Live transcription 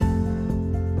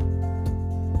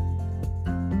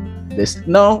this.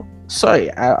 No,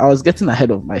 sorry, I was getting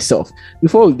ahead of myself.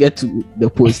 Before we get to the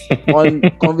post on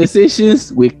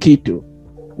conversations with Keto.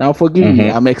 Now, forgive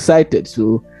me, I'm excited.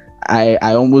 So I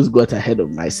almost got ahead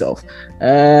of myself.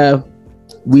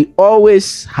 We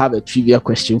always have a trivia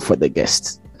question for the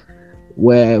guests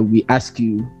where we ask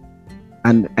you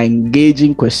an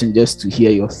engaging question just to hear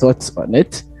your thoughts on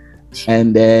it.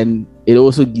 And then it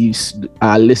also gives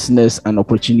our listeners an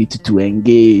opportunity to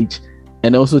engage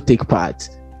and also take part.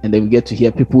 And then we get to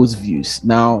hear people's views.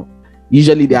 Now,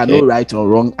 usually there are no right or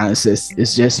wrong answers.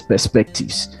 It's just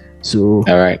perspectives. So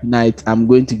all right, tonight I'm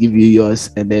going to give you yours,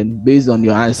 and then based on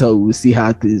your answer, we'll see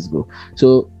how things go.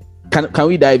 So can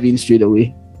we dive in straight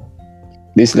away?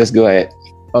 Let's go ahead.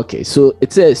 Okay, so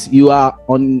it says you are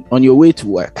on your way to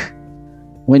work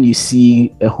when you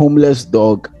see a homeless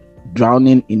dog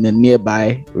drowning in a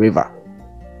nearby river.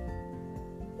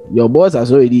 Your boss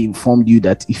has already informed you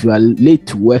that if you are late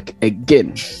to work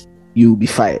again, you'll be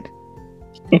fired.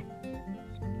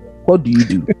 What do you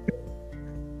do?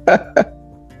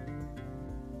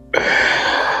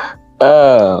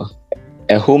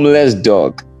 A homeless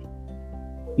dog.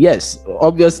 Yes,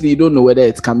 obviously you don't know whether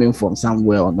it's coming from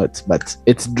somewhere or not, but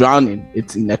it's drowning.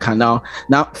 It's in a canal.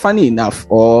 Now, funny enough,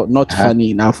 or not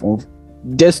funny enough,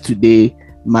 just today,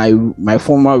 my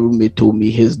former roommate told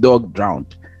me his dog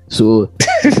drowned. So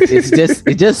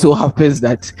it just so happens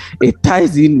that it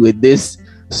ties in with this.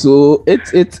 So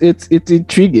it's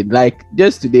intriguing. Like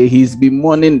just today, he's been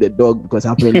mourning the dog because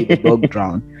apparently the dog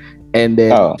drowned. And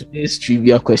then today's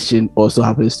trivia question also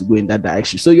happens to go in that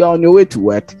direction. So you're on your way to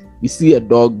work, you see a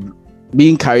dog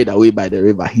being carried away by the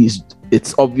river.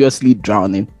 It's obviously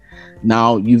drowning.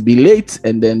 Now you've been late,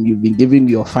 and then you've been given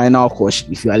your final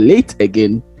caution. If you are late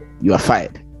again, you are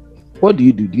fired. What do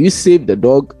you do? Do you save the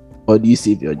dog or do you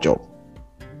save your job?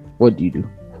 What do you do?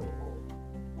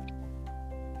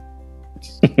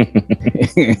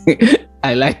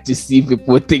 I like to see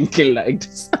people thinking like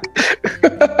this.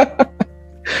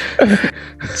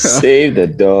 Save the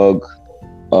dog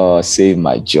or save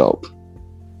my job?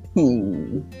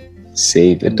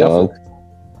 Save the dog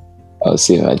or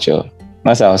save my job?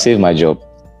 Master, I'll save my job.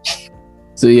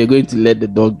 So you're going to let the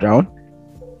dog drown?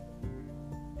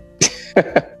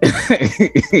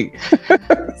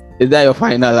 Is that your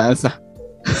final answer?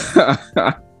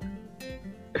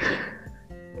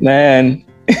 Man,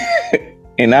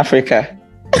 in Africa,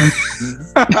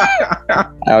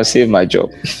 I'll save my job.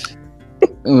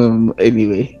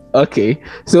 Anyway, okay.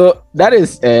 So that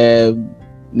is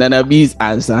Nana B's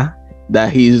answer,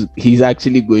 that he's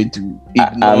actually going to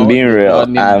ignore. I'm being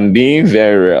real. I'm being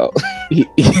very real.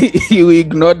 He will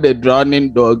ignore the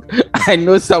drowning dog. I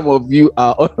know some of you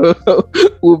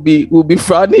will be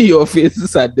frowning your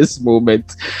faces at this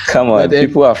moment. Come on,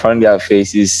 people are frowning their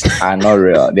faces are not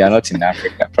real. They are not in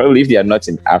Africa. Probably if they are not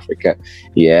in Africa,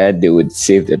 yeah, they would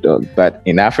save the dog. But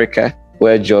in Africa,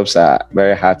 where jobs are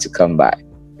very hard to come by,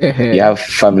 you have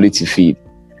family to feed,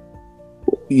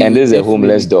 and there's a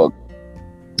homeless dog.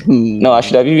 No, I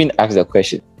should have even asked the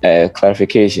question.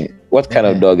 Clarification. What kind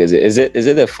of dog is it? Is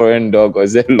it a foreign dog or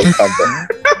is it a local dog?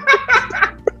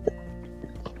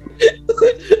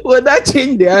 Well, that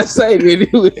changed the answer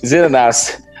anyway. Is it an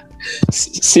ass?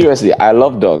 Seriously, I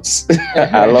love dogs.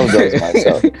 I love dogs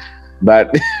myself.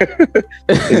 But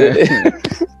is it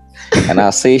an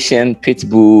Alsatian, pit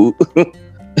bull,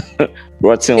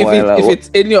 Rottweiler? If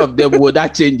it's any of them, would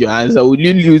that change your answer? Would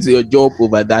you lose your job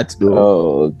over that dog?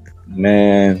 Oh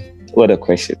man, what a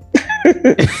question.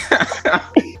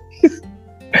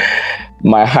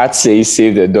 My heart says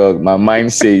save the dog. My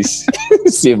mind says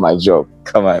save my job.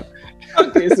 Come on.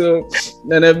 Okay, so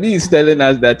Nana B is telling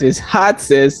us that his heart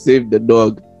says save the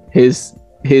dog. His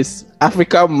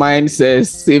African mind says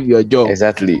save your job.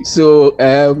 Exactly. So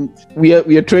we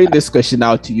are throwing this question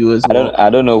out to you as well.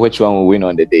 I don't know which one will win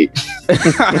on the day.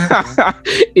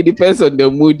 It depends on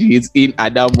the mood he's in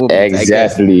at that moment.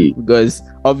 Exactly. Because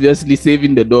obviously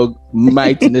saving the dog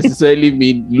might necessarily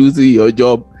mean losing your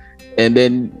job, and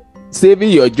then saving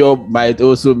your job might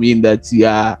also mean that you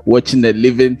are watching a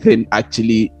living thing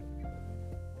actually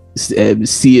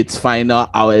see its final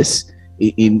hours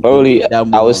in probably I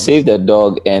will save the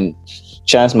dog, and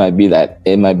chance might be that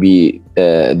it might be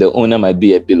the owner might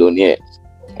be a billionaire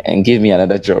and give me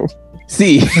another job.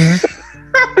 See,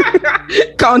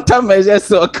 countermeasures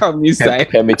will come inside.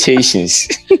 Permutations.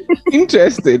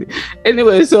 Interesting.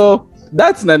 Anyway, so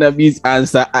that's Nana B's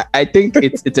answer. I think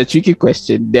it's a tricky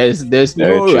question. There's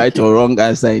no right or wrong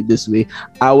answer in this way.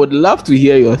 I would love to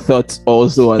hear your thoughts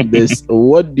also on this.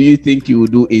 What do you think you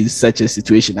would do in such a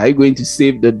situation? Are you going to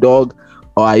save the dog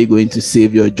or are you going to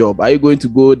save your job? Are you going to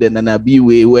go the Nana B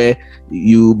way where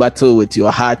you battle with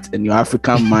your heart and your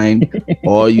African mind,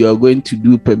 or you are going to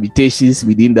do permutations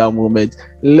within that moment?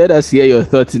 Let us hear your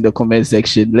thoughts in the comment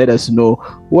section. Let us know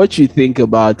what you think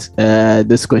about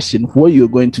this question, what you're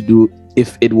going to do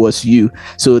if it was you.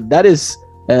 So that is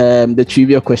the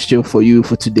trivia question for you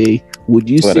for today. Would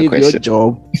you save your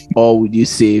job or would you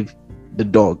save the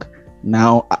dog?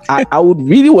 Now, I would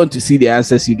really want to see the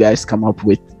answers you guys come up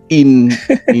with in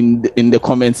the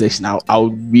comment section. I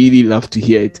would really love to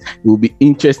hear it. It will be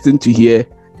interesting to hear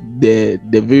the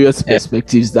various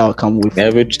perspectives that will come with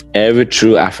every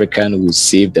true African will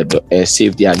save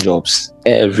their jobs.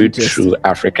 Every true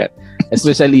African,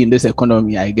 especially in this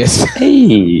economy, I guess.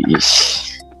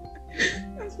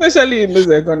 Especially in this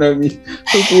economy,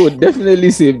 people would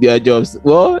definitely save their jobs.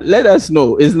 Well, let us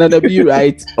know. Is Nana B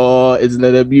right or is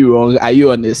Nana B wrong? Are you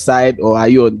on the side or are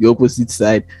you on the opposite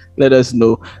side? Let us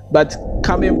know. But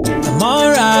coming, I'm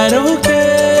alright,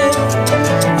 okay.